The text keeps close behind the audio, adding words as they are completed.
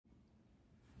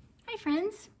Hi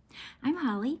friends, I'm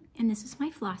Holly and this is my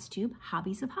Flosstube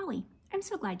Hobbies of Holly. I'm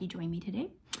so glad you joined me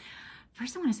today.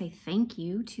 First I want to say thank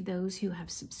you to those who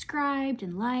have subscribed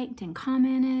and liked and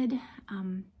commented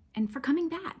and for coming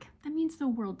back. That means the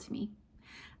world to me.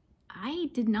 I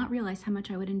did not realize how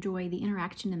much I would enjoy the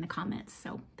interaction in the comments,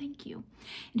 so thank you.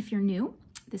 And if you're new,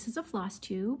 this is a floss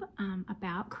tube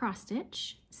about cross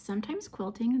stitch, sometimes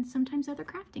quilting and sometimes other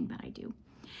crafting that I do.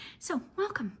 So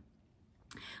welcome.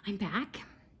 I'm back.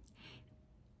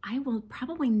 I will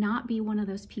probably not be one of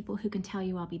those people who can tell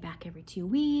you I'll be back every 2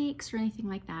 weeks or anything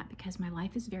like that because my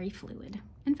life is very fluid.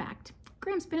 In fact,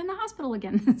 Graham's been in the hospital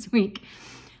again this week.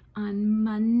 On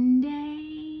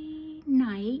Monday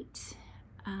night,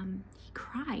 he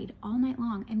cried all night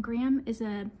long, and Graham is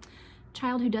a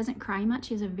child who doesn't cry much.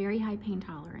 He has a very high pain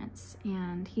tolerance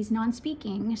and he's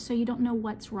non-speaking, so you don't know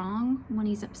what's wrong when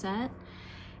he's upset.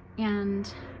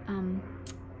 And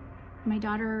my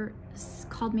daughter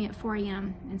called me at 4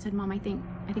 a.m. and said, Mom, I think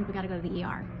we gotta go to the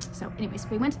ER. So anyways,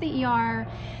 we went to the ER.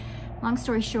 Long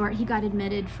story short, he got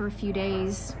admitted for a few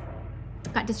days,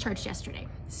 got discharged yesterday.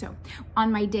 So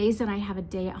on my days that I have a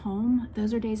day at home,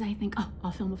 those are days I think, oh,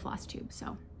 I'll film a floss tube.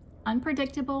 So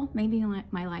unpredictable, maybe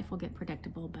my life will get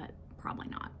predictable, but probably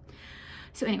not.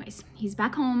 So anyways, he's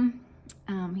back home.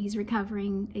 He's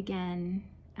recovering again.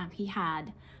 He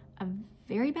had a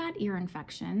very bad ear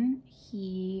infection.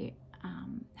 He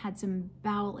had some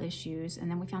bowel issues, and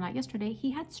then we found out yesterday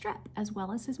he had strep as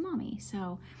well as his mommy.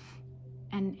 So,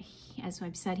 and he, as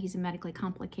I've said, he's a medically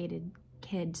complicated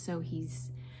kid, so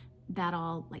that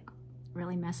all like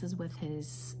really messes with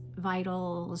his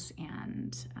vitals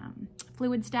and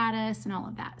fluid status and all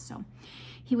of that. So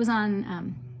he was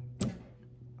on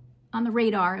the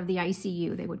radar of the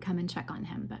ICU. They would come and check on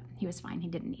him, but he was fine. He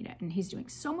didn't need it, and he's doing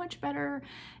so much better.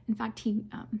 In fact, he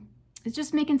is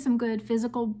just making some good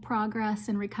physical progress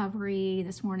and recovery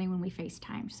this morning when we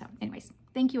FaceTime. So anyways,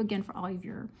 thank you again for all of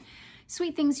your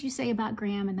sweet things you say about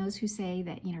Graham and those who say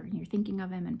that, you know, you're thinking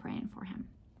of him and praying for him.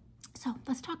 So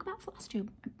let's talk about Flosstube.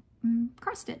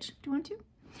 Cross stitch, do you want to?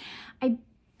 I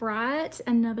brought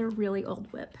another really old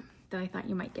whip that I thought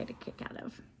you might get a kick out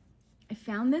of. I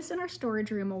found this in our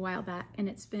storage room a while back, and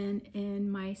it's been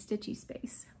in my stitchy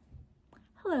space.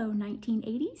 Hello,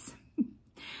 1980s.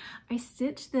 I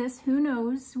stitched this, who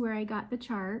knows where I got the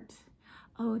chart.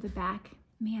 Oh, the back,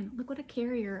 man, look what a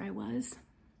carrier I was.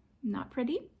 Not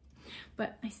pretty,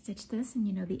 but I stitched this, and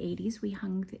you know, the 80s, we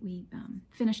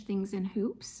finished things in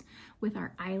hoops with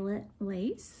our eyelet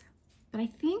lace. But I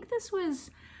think this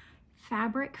was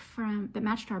fabric that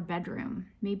matched our bedroom,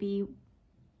 maybe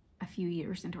a few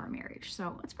years into our marriage.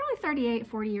 So it's probably 38,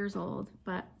 40 years old,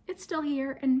 but it's still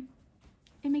here and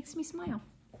it makes me smile.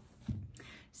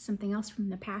 Something else from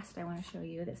the past I want to show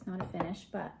you that's not a finish,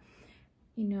 but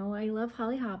you know, I love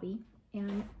Holly Hobby,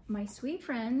 and my sweet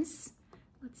friends,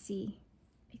 let's see,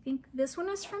 I think this one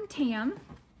is from Tam.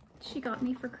 She got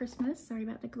me for Christmas, sorry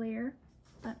about the glare,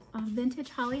 but a vintage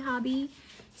Holly Hobby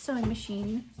sewing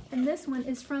machine. And this one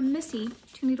is from Missy,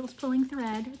 2 Needles Pulling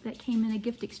Thread, that came in a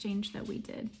gift exchange that we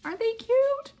did. Aren't they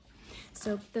cute?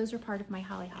 So those are part of my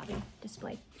Holly Hobby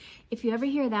display. If you ever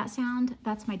hear that sound,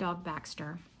 that's my dog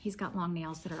Baxter. He's got long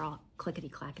nails that are all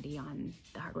clickety-clackety on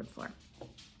the hardwood floor.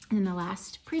 And then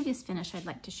the previous finish I'd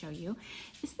like to show you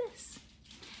is this.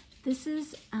 This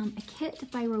is a kit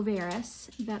by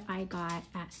Roveris that I got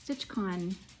at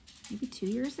StitchCon maybe 2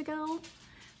 years ago.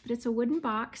 But it's a wooden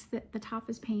box that the top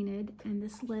is painted and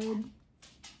this lid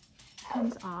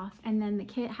comes off. And then the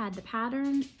kit had the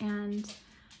pattern and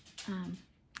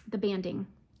the banding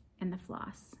and the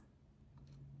floss.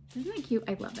 Isn't that cute?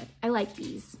 I love it. I like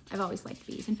bees. I've always liked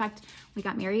bees. In fact, when we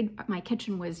got married, my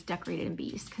kitchen was decorated in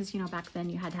bees because, you know, back then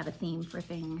you had to have a theme for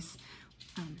things.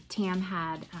 Tam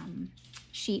had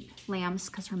sheep, lambs,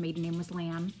 because her maiden name was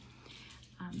Lamb.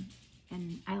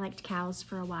 And I liked cows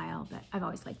for a while, but I've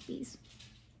always liked bees.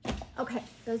 Okay,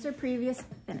 those are previous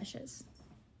finishes.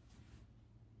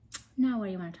 Now what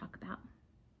do you want to talk about?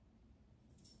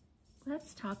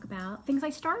 Let's talk about things I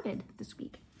started this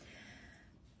week.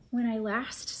 When I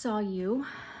last saw you,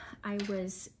 I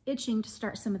was itching to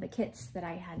start some of the kits that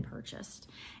I had purchased.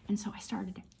 And so I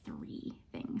started 3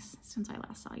 things since I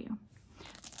last saw you.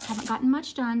 Haven't gotten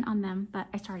much done on them, but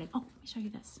I started. Oh, let me show you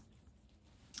this.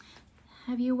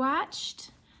 Have you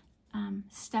watched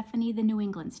Stephanie the New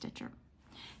England Stitcher?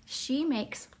 She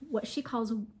makes what she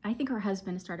calls, I think her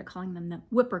husband started calling them the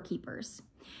whipper keepers.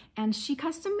 And she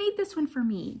custom made this one for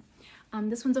me.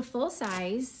 This one's a full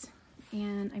size,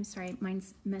 and I'm sorry,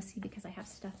 mine's messy because I have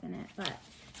stuff in it, but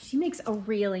she makes a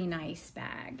really nice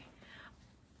bag.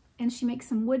 And she makes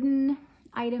some wooden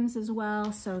items as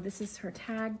well. So this is her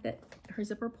tag, that her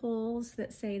zipper pulls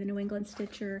that say the New England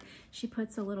Stitcher. She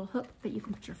puts a little hook that you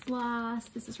can put your floss.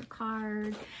 This is her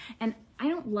card. And I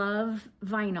don't love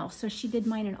vinyl, so she did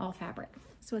mine in all fabric.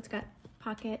 So it's got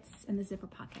pockets and the zipper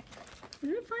pocket.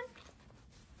 Isn't it fun?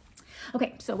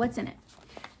 Okay, so what's in it?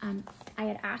 I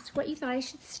had asked what you thought I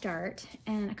should start,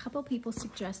 and a couple people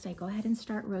suggest I go ahead and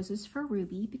start Roses for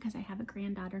Ruby because I have a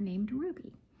granddaughter named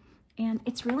Ruby. And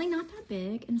it's really not that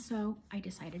big, and so I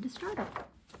decided to start it.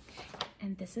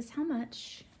 And this is how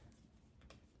much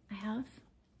I have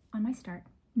on my start.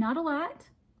 Not a lot,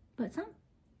 but some.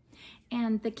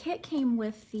 And the kit came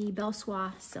with the Belle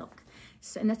Soie silk.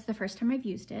 So, and that's the first time I've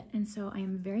used it, and so I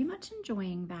am very much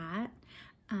enjoying that.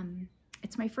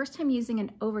 It's my first time using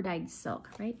an overdyed silk,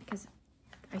 right? Because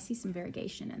I see some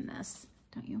variegation in this,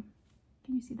 don't you?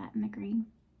 Can you see that in the green?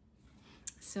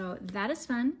 So that is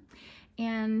fun.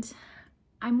 And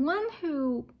I'm one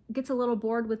who gets a little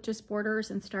bored with just borders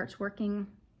and starts working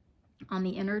on the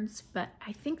innards, but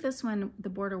I think this one, the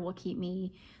border will keep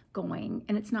me going.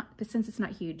 And it's not, but since it's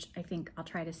not huge, I think I'll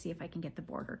try to see if I can get the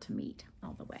border to meet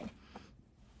all the way.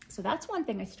 So that's one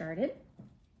thing I started.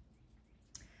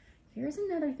 Here's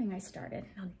another thing I started.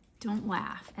 Now, don't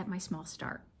laugh at my small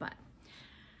start, but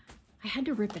I had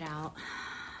to rip it out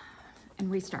and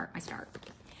restart my start.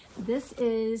 This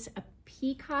is a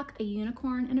peacock, a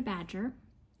unicorn, and a badger,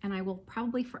 and I will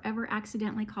probably forever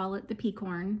accidentally call it the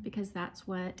peacorn because that's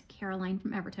what Caroline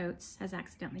from Evertotes has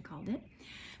accidentally called it.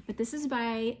 But this is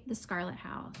by the Scarlet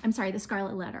House. I'm sorry, the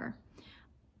Scarlet Letter.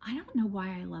 I don't know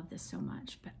why I love this so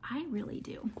much, but I really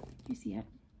do. Do you see it?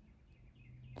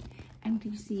 And do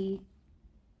you see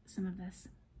some of this?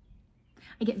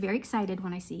 I get very excited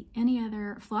when I see any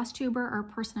other floss tuber or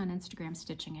person on Instagram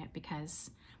stitching it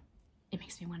because it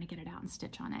makes me want to get it out and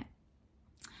stitch on it.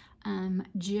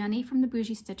 Jenny from the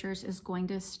Bougie Stitchers is going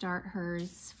to start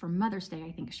hers for Mother's Day,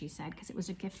 I think she said, because it was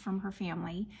a gift from her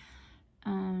family.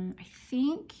 I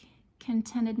think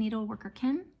Contented Needleworker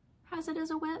Kim has it as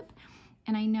a whip.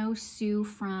 And I know Sue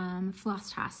from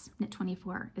Flosstube Knit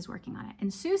 24 is working on it.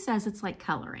 And Sue says it's like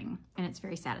coloring and it's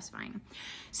very satisfying.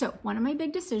 So one of my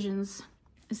big decisions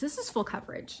is this is full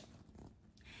coverage.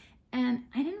 And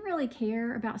I didn't really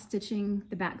care about stitching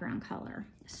the background color.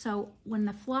 So when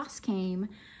the floss came,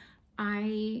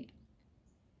 I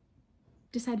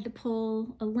decided to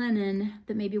pull a linen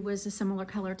that maybe was a similar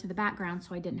color to the background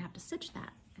so I didn't have to stitch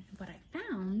that. And what I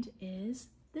found is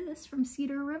this from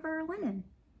Cedar River Linen.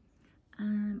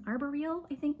 Arboreal,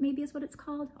 I think maybe is what it's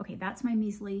called. Okay, that's my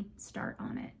measly start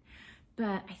on it.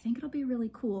 But I think it'll be really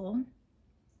cool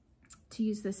to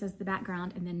use this as the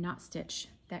background and then not stitch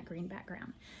that green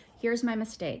background. Here's my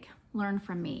mistake. Learn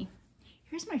from me.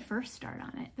 Here's my first start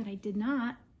on it that I did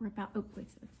not rip out. Oh,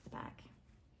 wait, so it's the back.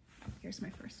 Here's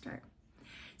my first start.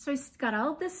 So I got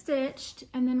all of this stitched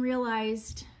and then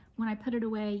realized when I put it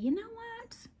away, you know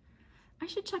what? I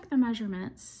should check the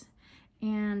measurements.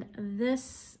 And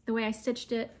this, the way I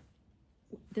stitched it,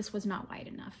 this was not wide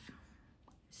enough.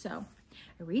 So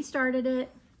I restarted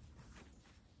it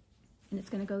and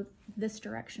it's gonna go this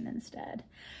direction instead.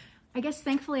 I guess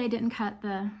thankfully I didn't cut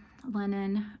the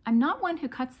linen. I'm not one who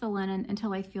cuts the linen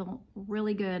until I feel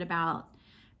really good about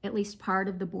at least part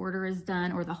of the border is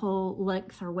done or the whole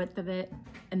length or width of it.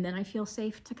 And then I feel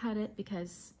safe to cut it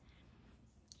because,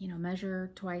 you know,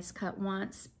 measure twice, cut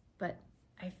once, but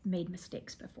I've made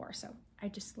mistakes before. So I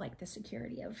just like the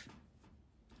security of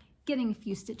getting a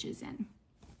few stitches in.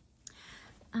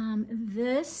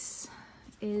 This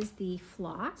is the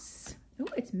floss. Oh,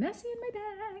 it's messy in my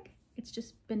bag. It's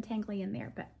just been tangly in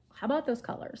there, but how about those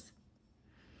colors?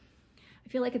 I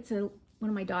feel like it's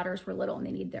when my daughters were little and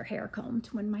they need their hair combed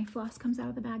when my floss comes out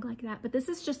of the bag like that. But this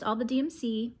is just all the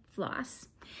DMC floss,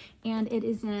 and it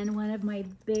is in one of my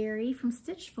Berry from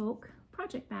Stitch Folk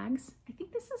project bags. I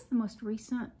think this is the most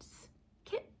recent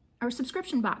kit or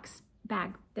subscription box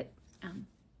bag that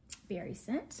Berry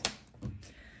sent.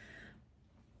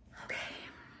 Okay,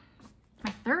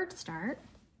 my third start,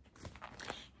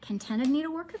 Contented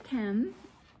Needleworker Kim,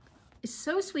 is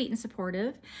so sweet and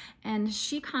supportive, and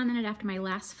she commented after my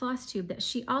last floss tube that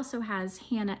she also has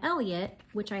Hannah Elliott,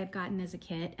 which I have gotten as a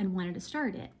kit and wanted to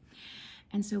start it.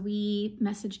 And so we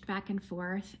messaged back and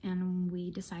forth and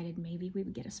we decided maybe we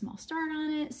would get a small start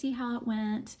on it, see how it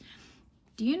went.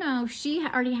 Do you know, she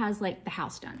already has like the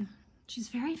house done. She's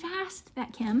very fast,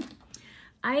 that Kim.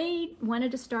 I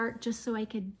wanted to start just so I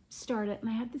could start it, and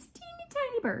I have this teeny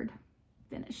tiny bird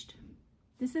finished.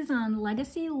 This is on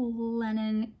Legacy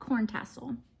Linen Corn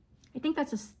Tassel. I think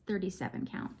that's a 37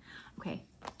 count. Okay,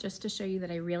 just to show you that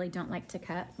I really don't like to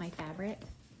cut my fabric.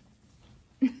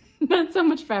 That's how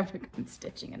much fabric I'm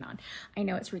stitching it on. I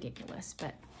know it's ridiculous,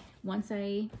 but once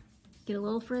I get a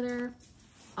little further,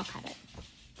 I'll cut it.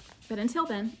 But until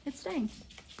then, it's staying.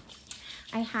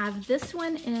 I have this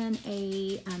one in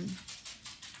a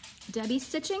Debbie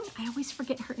Stitching. I always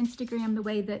forget her Instagram the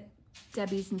way that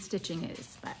Debbie's in Stitching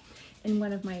is, but in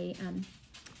one of my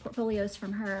portfolios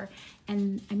from her,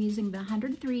 and I'm using the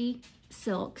 103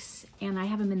 silks, and I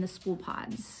have them in the spool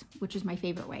pods, which is my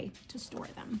favorite way to store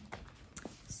them.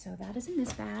 So that is in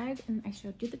this bag, and I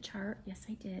showed you the chart. Yes,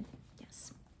 I did.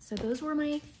 Yes. So those were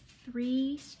my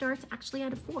 3 starts. Actually, I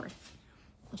had a 4th.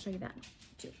 I'll show you that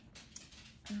too.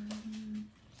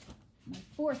 My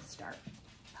 4th start.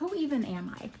 Who even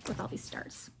am I with all these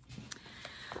starts?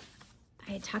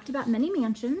 I had talked about many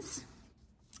mansions,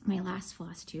 my last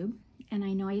floss tube, and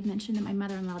I know I had mentioned that my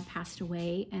mother-in-law had passed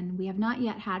away, and we have not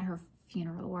yet had her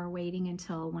funeral. We're waiting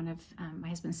until one of my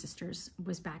husband's sisters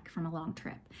was back from a long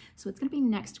trip. So it's gonna be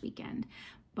next weekend.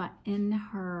 But in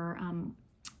her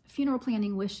funeral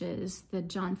planning wishes, the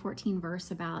John 14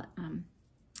 verse about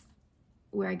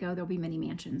where I go, there'll be many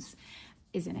mansions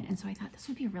is in it. And so I thought this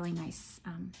would be a really nice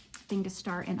thing to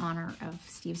start in honor of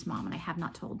Steve's mom. And I have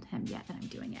not told him yet that I'm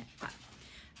doing it, but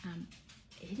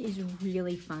it is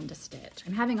really fun to stitch.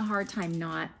 I'm having a hard time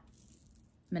not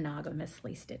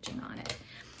monogamously stitching on it.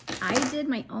 I did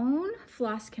my own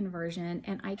floss conversion,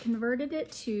 and I converted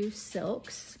it to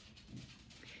silks,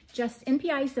 just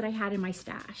NPIs that I had in my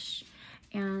stash.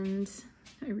 And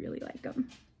I really like them.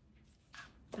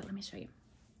 But let me show you.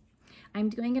 I'm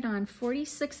doing it on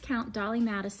 46 count Dolly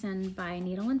Madison by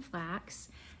Needle and Flax,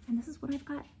 and this is what I've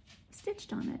got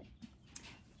stitched on it.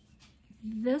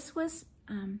 This was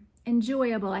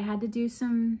enjoyable. I had to do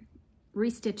some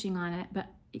restitching on it, but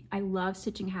I love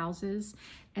stitching houses,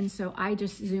 and so I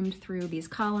just zoomed through these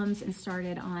columns and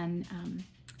started on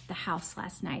the house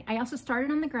last night. I also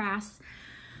started on the grass.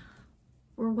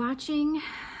 We're watching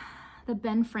the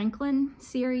Ben Franklin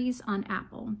series on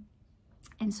Apple.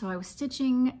 And so I was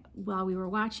stitching while we were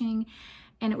watching,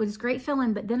 and it was great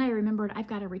fill-in, but then I remembered I've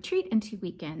got a retreat in 2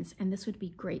 weekends, and this would be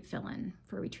great fill-in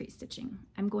for retreat stitching.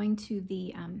 I'm going to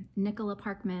the Nicola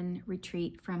Parkman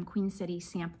retreat from Queen City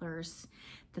Samplers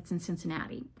that's in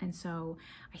Cincinnati. And so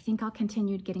I think I'll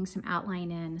continue getting some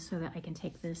outline in so that I can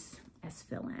take this as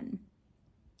fill-in.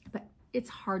 But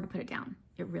it's hard to put it down.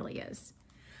 It really is.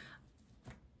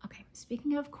 Okay,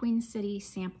 speaking of Queen City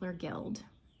Sampler Guild,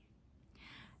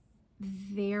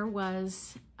 there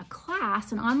was a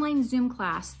class, an online Zoom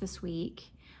class this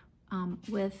week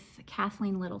with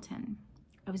Kathleen Littleton.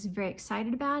 I was very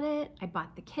excited about it. I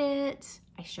bought the kit.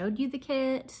 I showed you the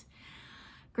kit.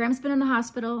 Graham's been in the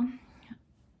hospital.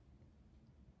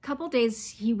 Couple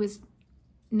days he was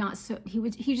not so,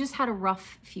 he just had a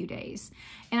rough few days.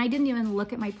 And I didn't even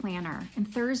look at my planner. And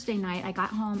Thursday night I got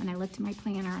home and I looked at my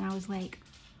planner and I was like,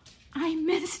 I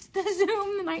missed the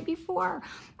Zoom the night before.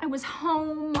 I was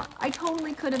home. I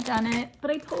totally could have done it, but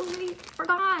I totally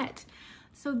forgot.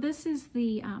 So this is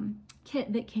the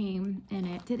kit that came in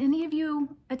it. Did any of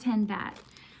you attend that?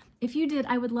 If you did,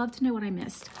 I would love to know what I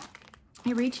missed.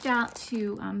 I reached out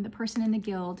to the person in the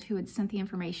guild who had sent the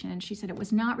information, and she said it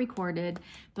was not recorded,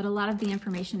 but a lot of the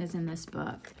information is in this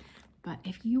book. But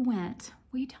if you went,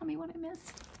 will you tell me what I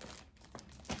missed?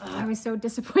 Oh, I was so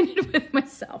disappointed with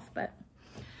myself, but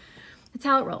that's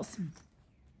how it rolls.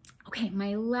 Okay,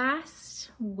 my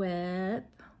last whip,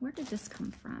 where did this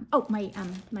come from? Oh, my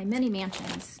mini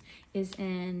mansions is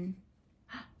in,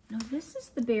 no, this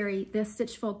is the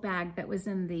Stitch Folk bag that was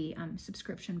in the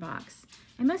subscription box.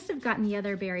 I must have gotten the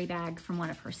other berry bag from one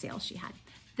of her sales she had.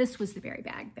 This was the berry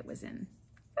bag that was in.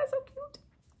 That's so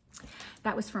cute.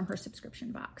 That was from her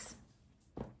subscription box.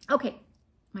 Okay,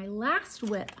 my last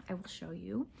whip I will show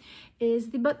you is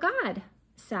the But God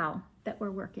SAL that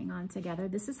we're working on together.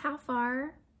 This is how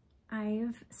far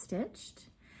I've stitched.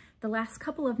 The last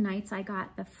couple of nights I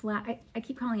got the I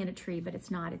keep calling it a tree, but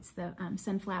it's not. It's the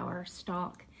sunflower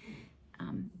stalk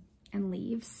and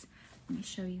leaves. Let me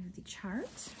show you the chart.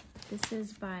 This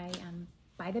is by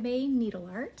the Bay Needle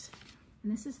Art,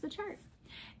 and this is the chart.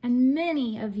 And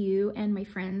many of you and my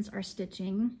friends are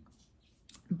stitching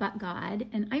But God,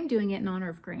 and I'm doing it in honor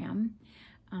of Graham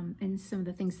and some of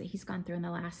the things that he's gone through in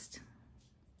the last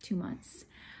 2 months.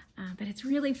 But it's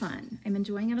really fun. I'm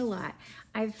enjoying it a lot.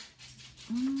 I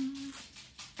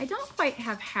don't quite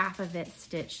have half of it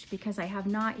stitched because I have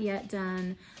not yet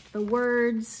done the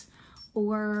words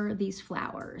or these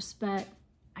flowers, but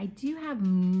I do have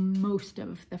most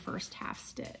of the first half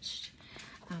stitched.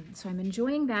 So I'm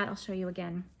enjoying that. I'll show you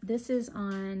again. This is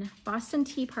on Boston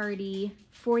Tea Party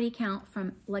 40 count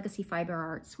from Legacy Fiber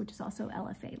Arts, which is also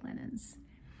LFA linens.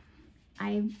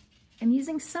 I I'm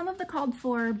using some of the called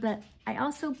for, but I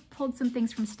also pulled some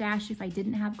things from stash if I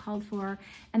didn't have called for,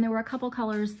 and there were a couple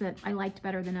colors that I liked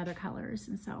better than other colors,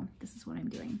 and so this is what I'm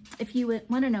doing. If you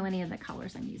want to know any of the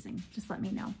colors I'm using, just let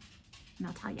me know, and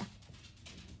I'll tell you.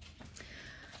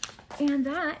 And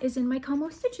that is in my Como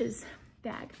Stitches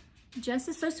bag. Jess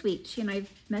is so sweet. She and I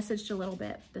messaged a little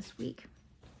bit this week.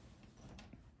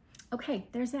 Okay,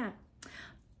 there's that.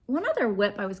 One other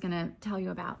whip I was gonna tell you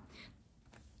about.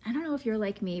 I don't know if you're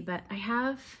like me, but I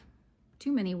have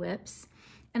too many whips,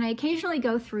 and I occasionally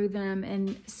go through them,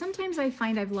 and sometimes I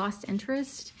find I've lost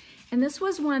interest. And this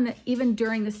was one that even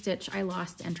during the stitch, I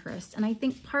lost interest. And I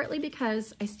think partly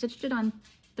because I stitched it on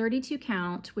 32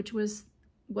 count, which was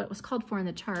what was called for in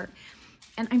the chart.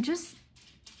 And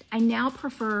I now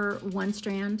prefer one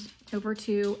strand over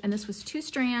two, and this was 2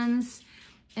 strands,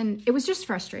 and it was just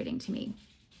frustrating to me.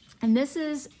 And this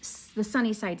is the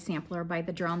Sunnyside Sampler by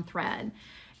the Drawn Thread.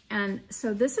 And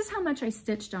so this is how much I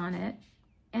stitched on it,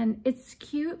 and it's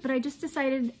cute, but I just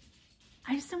decided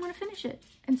I just don't want to finish it.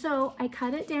 And so I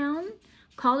cut it down,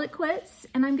 called it quits,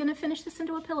 and I'm gonna finish this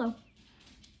into a pillow.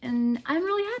 And I'm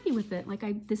really happy with it. Like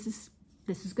this is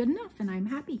good enough, and I'm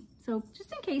happy. So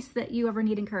just in case that you ever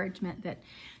need encouragement that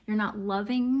you're not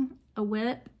loving a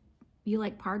whip, you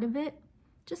like part of it,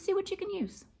 just see what you can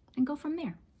use and go from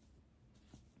there.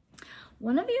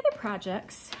 One of the other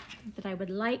projects that I would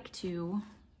like to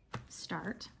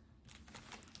start,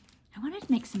 I wanted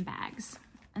to make some bags,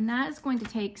 and that is going to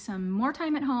take some more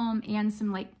time at home and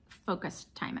some like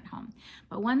focused time at home.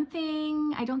 But one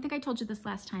thing, I don't think I told you this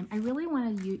last time, I really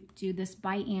want to do this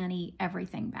by Annie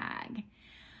everything bag.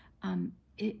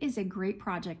 It is a great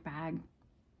project bag,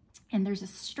 and there's a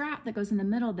strap that goes in the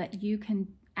middle that you can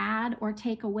add or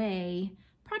take away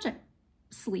project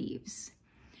sleeves.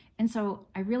 And so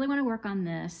I really want to work on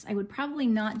this. I would probably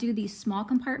not do these small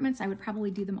compartments. I would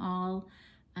probably do them all,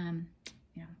 you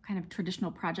know, kind of traditional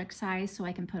project size, so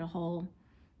I can put a whole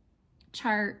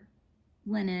chart,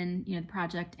 linen, you know, the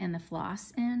project and the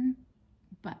floss in.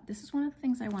 But this is one of the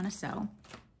things I want to sew.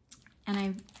 And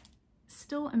I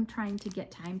still am trying to get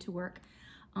time to work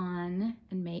on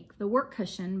and make the work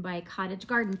cushion by Cottage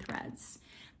Garden Threads.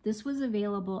 This was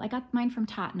available, I got mine from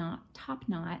Top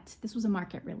Knot. This was a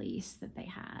market release that they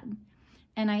had.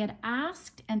 And I had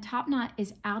asked, and Top Knot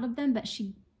is out of them, but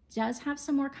she does have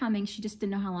some more coming. She just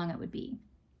didn't know how long it would be.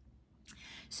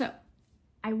 So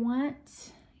I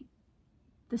want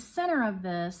the center of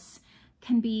this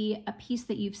can be a piece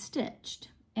that you've stitched,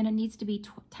 and it needs to be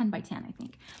 10 by 10, I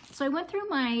think. So I went through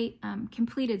my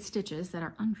completed stitches that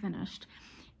are unfinished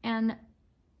and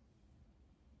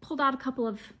pulled out a couple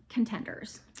of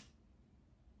contenders.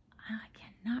 I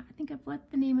cannot think of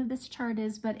what the name of this chart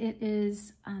is, but it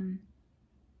is,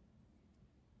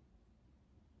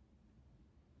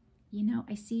 you know,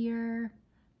 I see your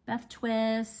Beth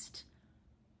Twist,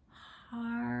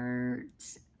 heart,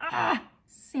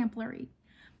 samplery.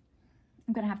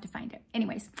 I'm gonna have to find it.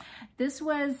 Anyways, this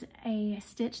was a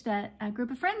stitch that a group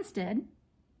of friends did,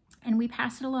 and we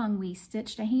passed it along. We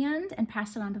stitched a hand and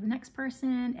passed it on to the next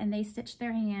person, and they stitched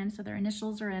their hand, so their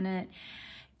initials are in it.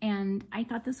 And I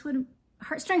thought this would,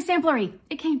 heartstring samplery,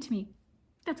 it came to me.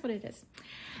 That's what it is.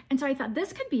 And so I thought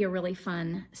this could be a really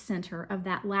fun center of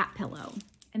that lap pillow.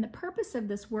 And the purpose of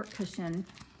this work cushion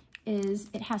is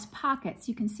it has pockets.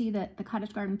 You can see that the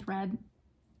Cottage Garden thread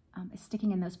is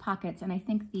sticking in those pockets. And I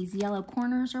think these yellow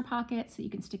corners are pockets that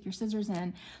you can stick your scissors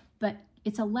in, but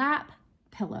it's a lap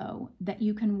pillow that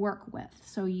you can work with.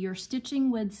 So your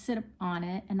stitching would sit on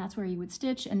it, and that's where you would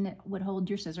stitch, and it would hold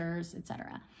your scissors,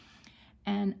 etc.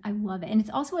 And I love it. And it's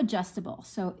also adjustable.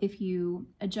 So if you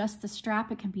adjust the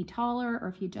strap, it can be taller, or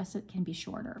if you adjust it, it can be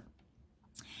shorter.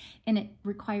 And it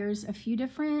requires a few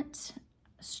different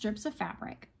strips of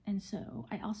fabric. And so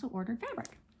I also ordered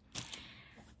fabric.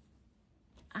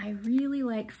 I really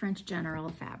like French General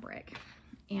fabric,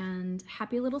 and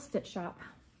Happy Little Stitch Shop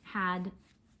had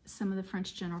some of the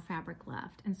French General fabric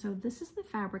left. And so this is the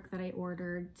fabric that I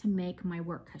ordered to make my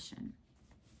work cushion.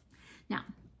 Now,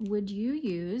 would you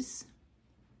use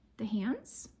the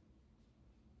hands,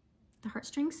 the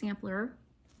heartstring sampler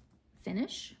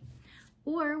finish,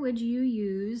 or would you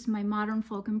use my Modern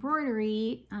Folk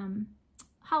Embroidery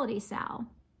Holiday SAL?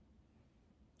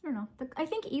 I don't know. I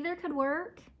think either could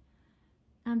work.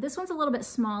 This one's a little bit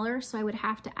smaller, so I would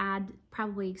have to add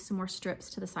probably some more strips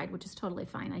to the side, which is totally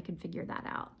fine. I could figure that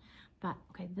out. But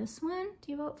okay, this one,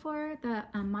 do you vote for the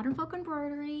Modern Folk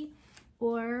Embroidery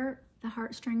or the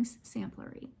Heartstrings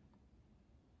Samplery?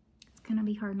 It's gonna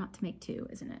be hard not to make two,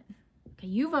 isn't it? Okay,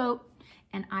 you vote,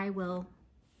 and I will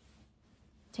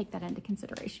take that into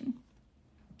consideration.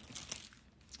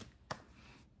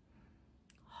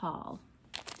 Haul.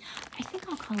 I think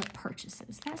I'll call it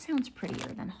purchases. That sounds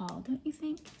prettier than haul, don't you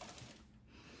think?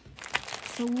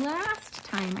 So last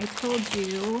time I told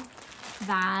you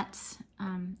that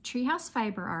Treehouse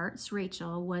Fiber Arts,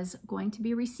 Rachel, was going to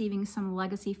be receiving some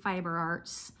Legacy Fiber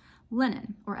Arts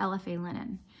linen, or LFA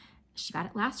linen. She got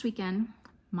it last weekend.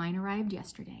 Mine arrived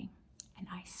yesterday, and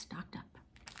I stocked up.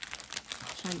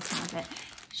 I'll show you some of it.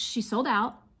 She sold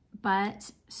out, but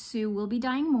Sue will be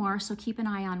dyeing more, so keep an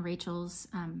eye on Rachel's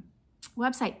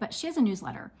website. But she has a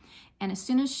newsletter, and as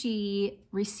soon as she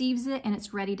receives it and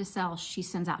it's ready to sell, she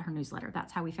sends out her newsletter.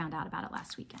 That's how we found out about it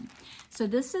last weekend. So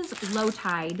this is Low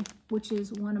Tide, which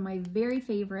is one of my very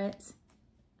favorite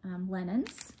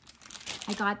linens.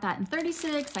 I got that in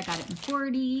 36, I got it in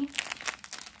 40.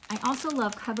 I also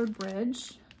love Covered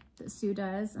Bridge that Sue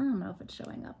does. I don't know if it's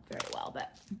showing up very well,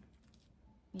 but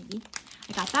maybe.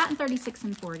 I got that in 36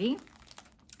 and 40.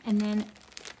 And then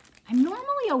I'm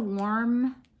normally a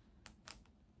warm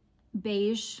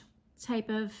beige type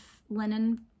of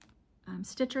linen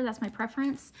stitcher. That's my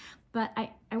preference. But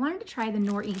I wanted to try the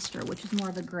Nor'easter, which is more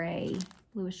of a gray,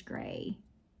 bluish gray.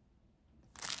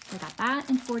 I got that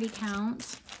in 40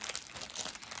 count.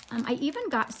 I even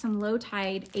got some Low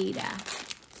Tide Ada.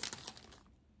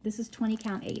 This is 20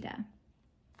 count Ada.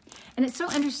 And it's so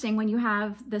interesting when you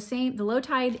have the Low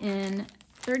Tide in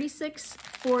 36,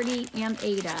 40, and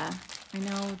Ada. I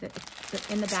know that it's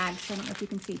in the bag, so I don't know if you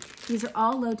can see. These are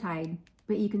all Low Tide,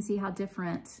 but you can see how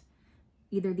different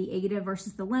either the Ada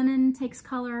versus the linen takes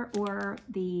color, or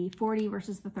the 40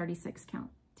 versus the 36 count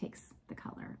takes the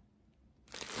color.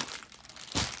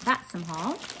 That's some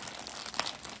haul.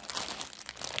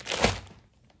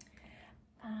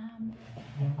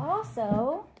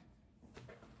 Also,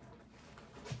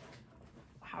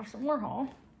 have some more haul.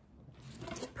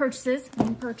 Purchases.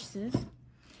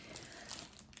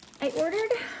 I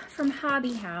ordered from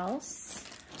Hobby House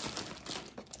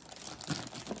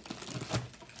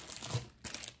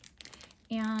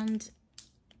and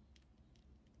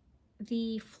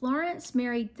the Florence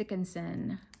Mary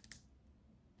Dickinson.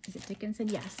 Is it Dickinson?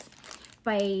 Yes.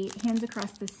 By Hands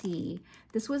Across the Sea.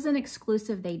 This was an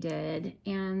exclusive they did,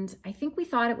 and I think we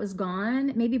thought it was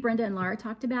gone. Maybe Brenda and Laura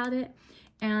talked about it,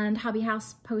 and Hobby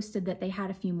House posted that they had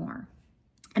a few more.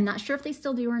 I'm not sure if they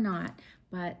still do or not,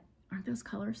 but aren't those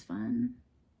colors fun?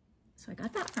 So I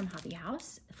got that from Hobby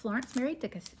House. Florence Mary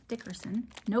Dickinson.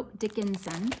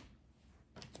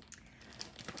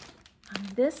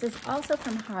 This is also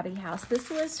from Hobby House. This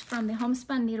was from the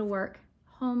Homespun Needlework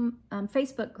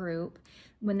Facebook group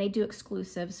when they do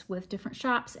exclusives with different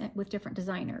shops and with different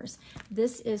designers.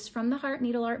 This is From the Heart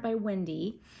Needle Art by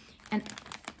Wendy. And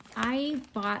I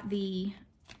bought the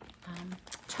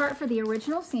chart for the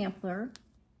original sampler,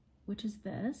 which is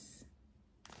this.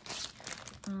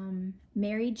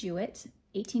 Mary Jewett,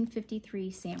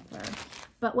 1853 sampler.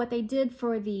 But what they did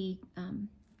for the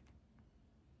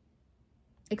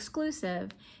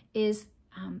exclusive is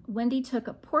Wendy took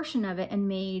a portion of it and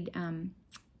made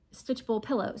stitchable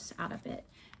pillows out of it.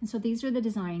 And so these are the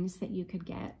designs that you could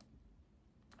get.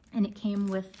 And it came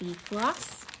with the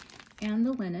floss and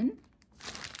the linen.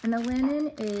 And the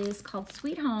linen is called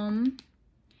Sweet Home.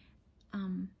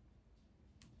 And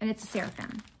it's a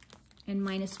seraphim. And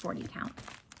mine is 40 count.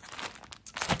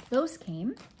 Those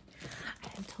came.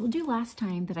 I told you last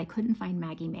time that I couldn't find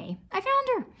Maggie May. I found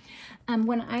her.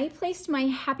 When I placed my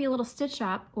Happy Little Stitch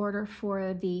Shop order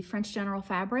for the French General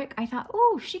fabric, I thought,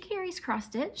 oh, she carries cross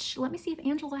stitch. Let me see if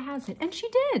Angela has it. And she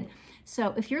did.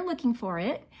 So if you're looking for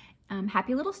it,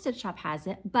 Happy Little Stitch Shop has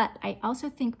it. But I also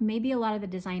think maybe a lot of the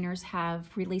designers have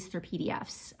released their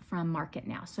PDFs from market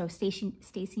now. So Stacy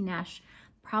Nash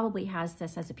probably has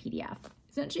this as a PDF.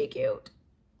 Isn't she cute?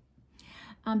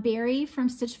 Barry from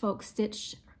Stitch Folk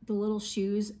stitched the little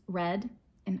shoes red,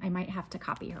 and I might have to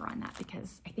copy her on that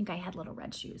because I think I had little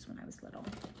red shoes when I was little.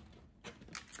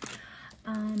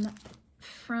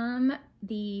 From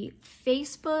the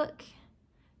Facebook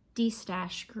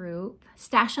de-stash group,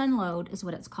 Stash Unload is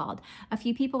what it's called. A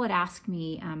few people had asked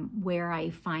me where I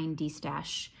find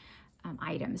de-stash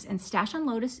items, and Stash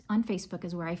Unload is on Facebook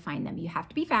is where I find them. You have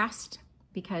to be fast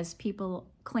because people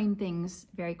claim things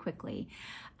very quickly.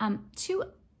 Two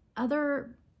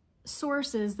other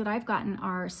sources that I've gotten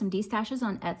are some de-stashes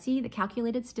on Etsy. The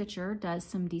Calculated Stitcher does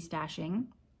some de-stashing.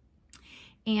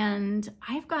 And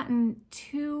I've gotten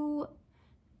 2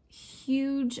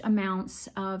 huge amounts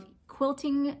of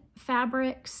quilting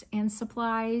fabrics and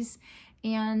supplies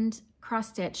and cross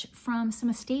stitch from some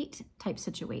estate type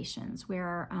situations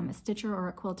where a stitcher or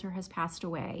a quilter has passed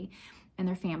away and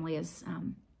their family is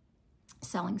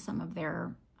selling some of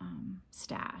their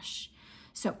stash.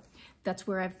 So that's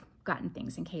where I've gotten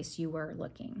things in case you were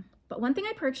looking. But one thing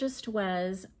I purchased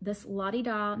was this Lottie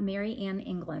Da Mary Ann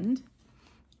England.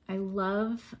 I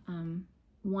love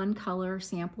one color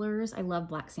samplers. I love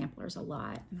black samplers a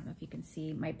lot. I don't know if you can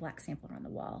see my black sampler on the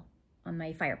wall, on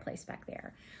my fireplace back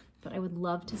there. But I would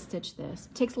love to stitch this.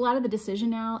 It takes a lot of the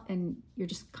decision out, and you're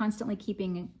just constantly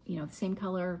keeping, you know, the same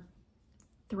color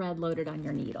thread loaded on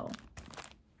your needle.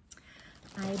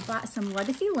 I bought some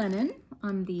Legacy linen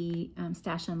on the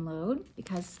Stash Unload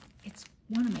because it's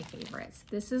one of my favorites.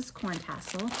 This is corn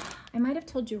tassel. I might have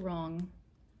told you wrong.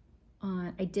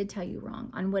 I did tell you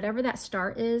wrong. On whatever that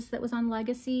start is that was on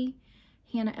Legacy,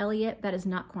 Hannah Elliott, that is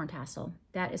not corn tassel.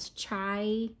 That is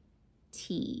chai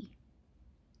tea.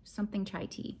 Something chai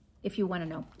tea. If you want to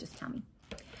know, just tell me.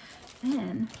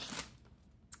 Then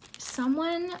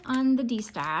someone on the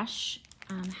D-Stash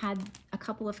had a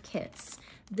couple of kits.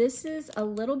 This is A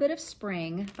Little Bit of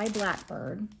Spring by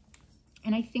Blackbird.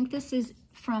 And I think this is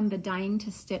from the Dying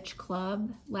to Stitch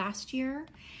Club last year.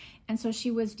 And so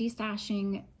she was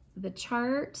destashing the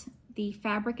chart, the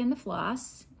fabric, and the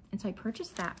floss. And so I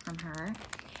purchased that from her.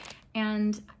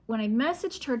 And when I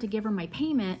messaged her to give her my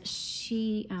payment,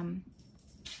 she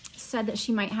said that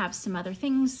she might have some other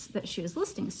things that she was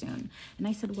listing soon. And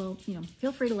I said, well, you know,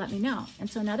 feel free to let me know. And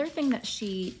so another thing that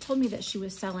she told me that she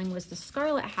was selling was the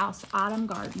Scarlet House Autumn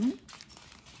Garden.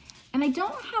 And I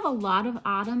don't have a lot of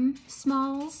autumn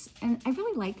smalls, and I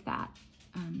really like that.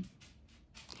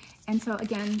 And so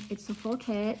again, it's a full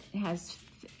kit. It has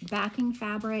backing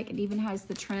fabric. It even has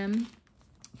the trim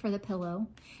for the pillow.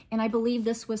 And I believe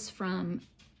this was from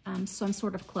some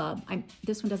sort of club.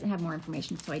 This one doesn't have more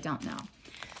information, so I don't know.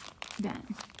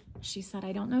 Then she said,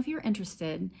 I don't know if you're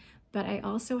interested, but I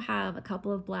also have a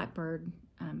couple of Blackbird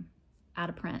out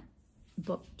of print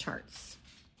book charts.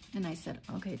 And I said,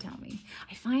 okay, tell me.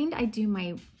 I find I do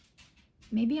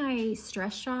maybe I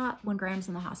stress shop when Graham's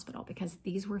in the hospital, because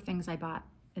these were things I bought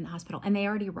in the hospital and they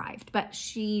already arrived, but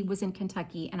she was in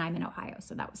Kentucky and I'm in Ohio,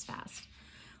 so that was fast.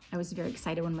 I was very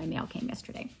excited when my mail came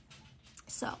yesterday.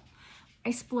 So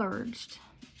I splurged,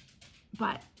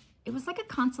 but it was like a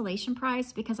consolation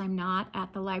prize because I'm not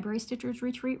at the Library Stitchers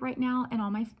Retreat right now,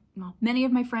 and many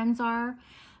of my friends are.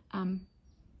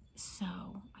 So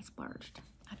I splurged.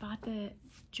 I bought the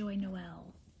Joy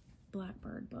Noel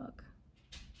Blackbird book.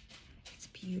 It's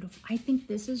beautiful. I think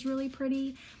this is really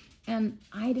pretty, and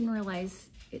I didn't realize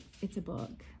it's a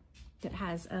book that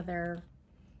has other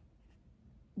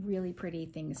really pretty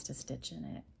things to stitch in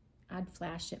it. I'd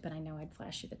flash it, but I know I'd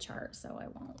flash you the chart, so I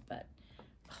won't. But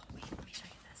oh wait, let me show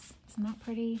you this. Isn't that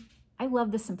pretty? I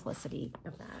love the simplicity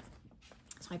of that.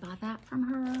 So I bought that from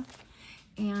her.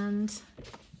 And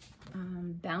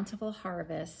Bountiful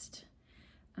Harvest.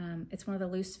 It's one of the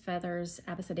Loose Feathers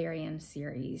Abecedarian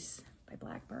series by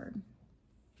Blackbird.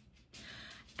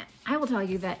 I will tell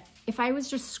you that if I was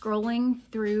just scrolling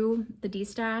through the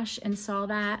D-Stash and saw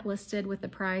that listed with the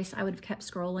price, I would have kept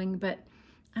scrolling, but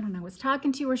I don't know, I was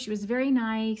talking to her, she was very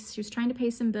nice, she was trying to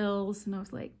pay some bills, and I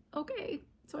was like, okay,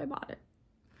 so I bought it.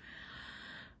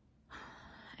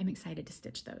 I'm excited to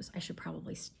stitch those. I should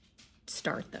probably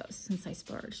start those since I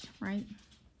splurged, right?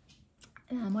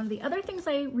 One of the other things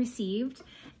I received,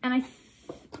 and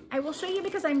I will show you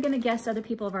because I'm gonna guess other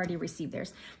people have already received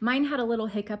theirs. Mine had a little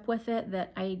hiccup with it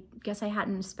that I guess I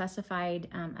hadn't specified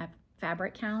a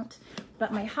fabric count,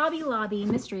 but my Hobby Lobby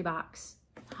mystery box,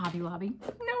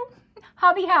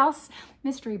 Hobby House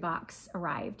mystery box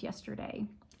arrived yesterday.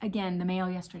 Again, the mail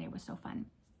yesterday was so fun.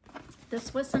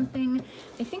 This was something,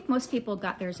 I think most people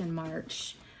got theirs in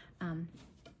March,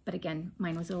 but again,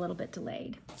 mine was a little bit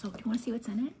delayed. So do you wanna see what's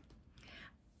in it?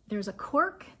 There's a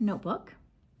cork notebook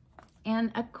and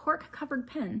a cork covered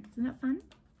pen. Isn't that fun?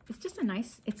 It's just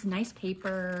it's nice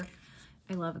paper.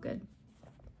 I love a good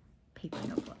paper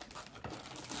notebook.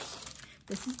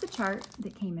 This is the chart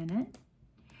that came in it.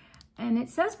 And it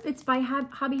says it's by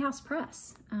Hobby House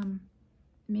Press.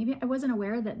 Maybe I wasn't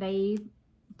aware that they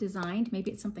designed,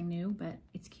 maybe it's something new, but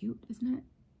it's cute, isn't it?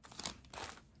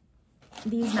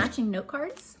 These matching note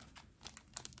cards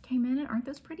came in it. Aren't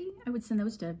those pretty? I would send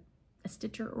those to a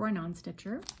stitcher or a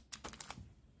non-stitcher.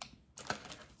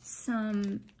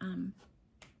 Some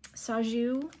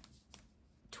Saju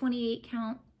 28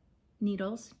 count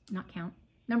needles, not count,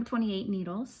 number 28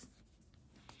 needles.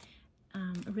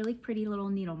 A really pretty little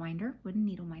needle minder, wooden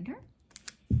needle minder.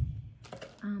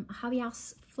 A Hobby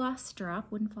House floss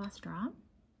drop, wooden floss drop.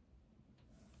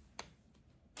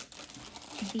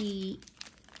 The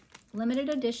limited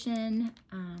edition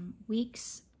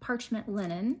Weeks parchment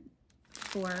linen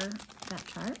for that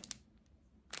chart.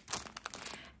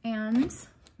 And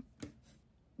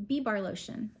bee bar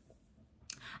lotion.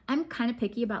 I'm kind of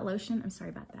picky about lotion. I'm sorry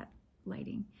about that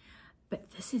lighting, but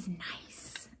this is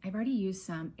nice. I've already used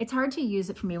some. It's hard to use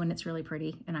it for me when it's really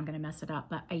pretty and I'm going to mess it up,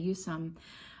 but I use some.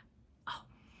 Oh,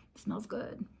 it smells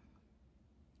good.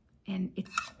 And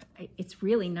it's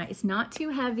really nice. It's not too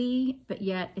heavy, but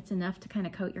yet it's enough to kind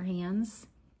of coat your hands.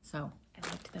 So I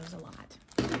liked those a lot.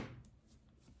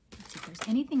 Let's see if there's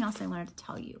anything else I wanted to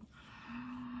tell you.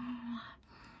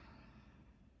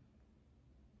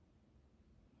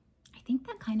 I think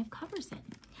that kind of covers it.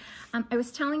 I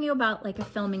was telling you about like a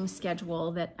filming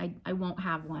schedule that I won't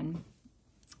have one.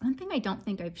 One thing I don't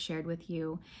think I've shared with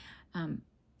you,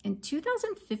 in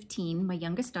 2015, my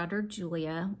youngest daughter,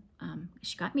 Julia,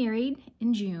 she got married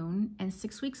in June and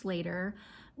 6 weeks later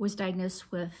was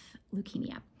diagnosed with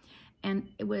leukemia. And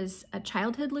it was a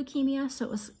childhood leukemia, so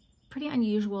it was pretty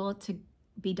unusual to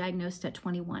be diagnosed at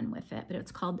 21 with it, but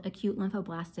it's called acute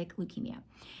lymphoblastic leukemia.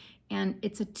 And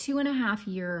it's a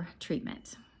 2.5-year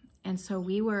treatment. And so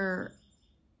we were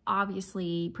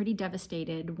obviously pretty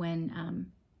devastated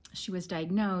when she was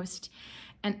diagnosed.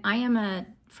 And I am a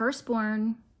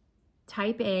firstborn,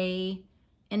 type A,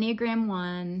 Enneagram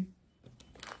 1,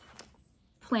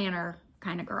 planner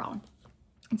kind of girl.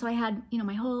 And so I had, you know,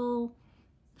 my whole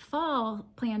fall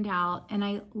planned out, and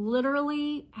I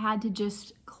literally had to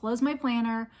just close my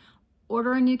planner,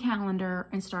 order a new calendar,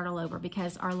 and start all over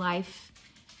because our life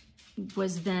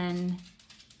was then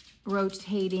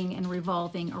rotating and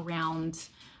revolving around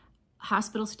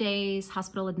hospital stays,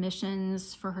 hospital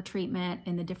admissions for her treatment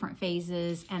in the different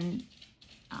phases, and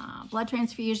blood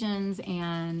transfusions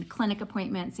and clinic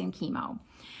appointments and chemo.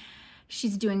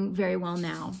 She's doing very well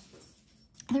now.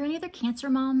 Are there any other cancer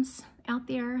moms out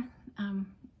there?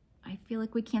 I feel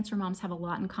like we cancer moms have a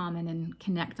lot in common and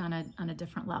connect on a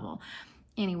different level.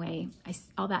 Anyway,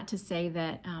 all that to say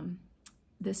that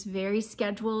this very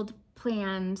scheduled,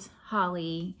 planned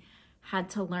Holly had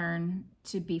to learn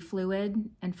to be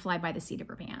fluid and fly by the seat of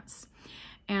her pants.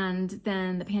 And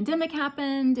then the pandemic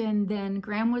happened, and then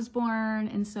Graham was born,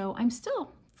 and so I'm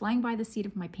still flying by the seat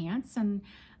of my pants, and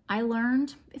I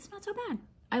learned it's not so bad.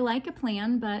 I like a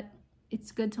plan, but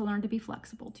it's good to learn to be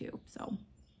flexible too. So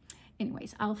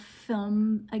anyways, I'll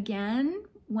film again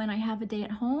when I have a day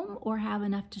at home or have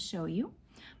enough to show you.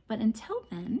 But until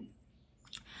then,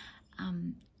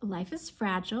 life is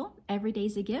fragile. Every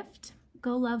day's a gift.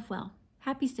 Go love well.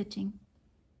 Happy stitching.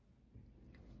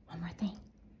 One more thing,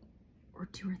 or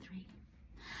 2 or 3.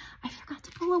 I forgot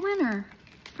to pull a winner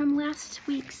from last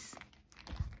week's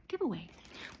giveaway,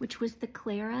 which was the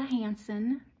Clara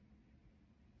Hansen,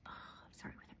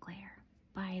 sorry with a glare,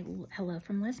 by Hello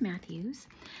from Liz Matthews.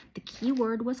 The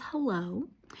keyword was hello,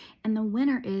 and the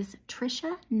winner is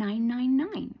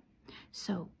Trisha999.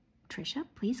 So Trisha,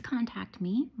 please contact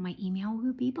me. My email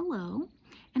will be below,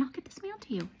 and I'll get this mailed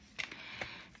to you.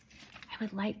 I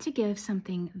would like to give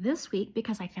something this week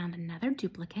because I found another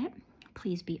duplicate.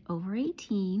 Please be over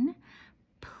 18.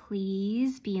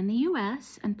 Please be in the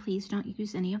US, and please don't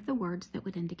use any of the words that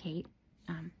would indicate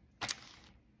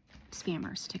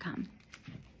spammers to come.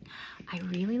 I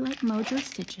really like Mojo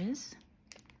stitches,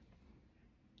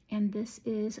 and this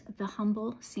is the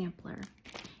Humble Sampler,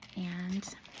 and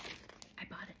I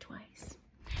bought it twice.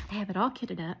 I have it all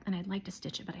kitted up, and I'd like to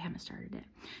stitch it, but I haven't started it.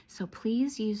 So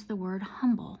please use the word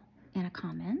humble in a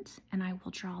comment, and I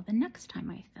will draw the next time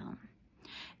I film.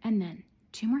 And then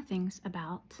 2 more things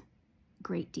about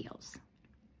great deals.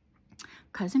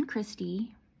 Cousin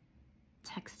Christy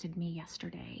texted me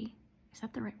yesterday. Is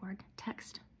that the right word?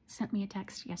 Sent me a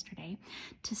text yesterday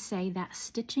to say that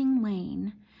Stitching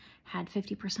Lane had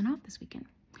 50% off this weekend.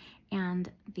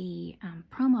 And the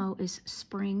promo is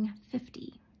Spring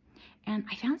 50. And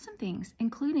I found some things,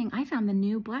 including I found the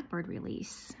new Blackbird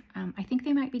release. I think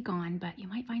they might be gone, but you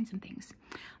might find some things.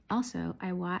 Also,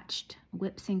 I watched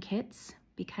Whips and Kits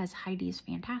because Heidi is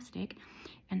fantastic,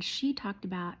 and she talked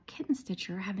about Kitten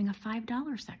Stitcher having a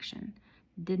 $5 section.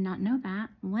 Did not know that.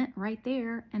 Went right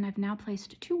there, and I've now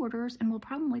placed 2 orders and will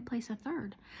probably place a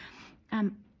 3rd.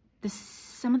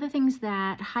 Some of the things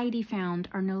that Heidi found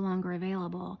are no longer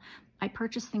available. I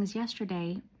purchased things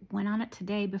yesterday, went on it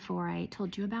today before I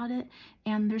told you about it,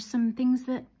 and there's some things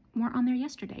that weren't on there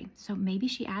yesterday. So maybe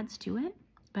she adds to it,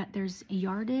 but there's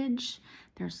yardage,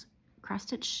 there's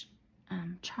cross-stitch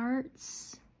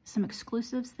charts, some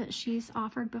exclusives that she's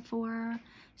offered before.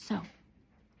 So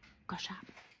go shop.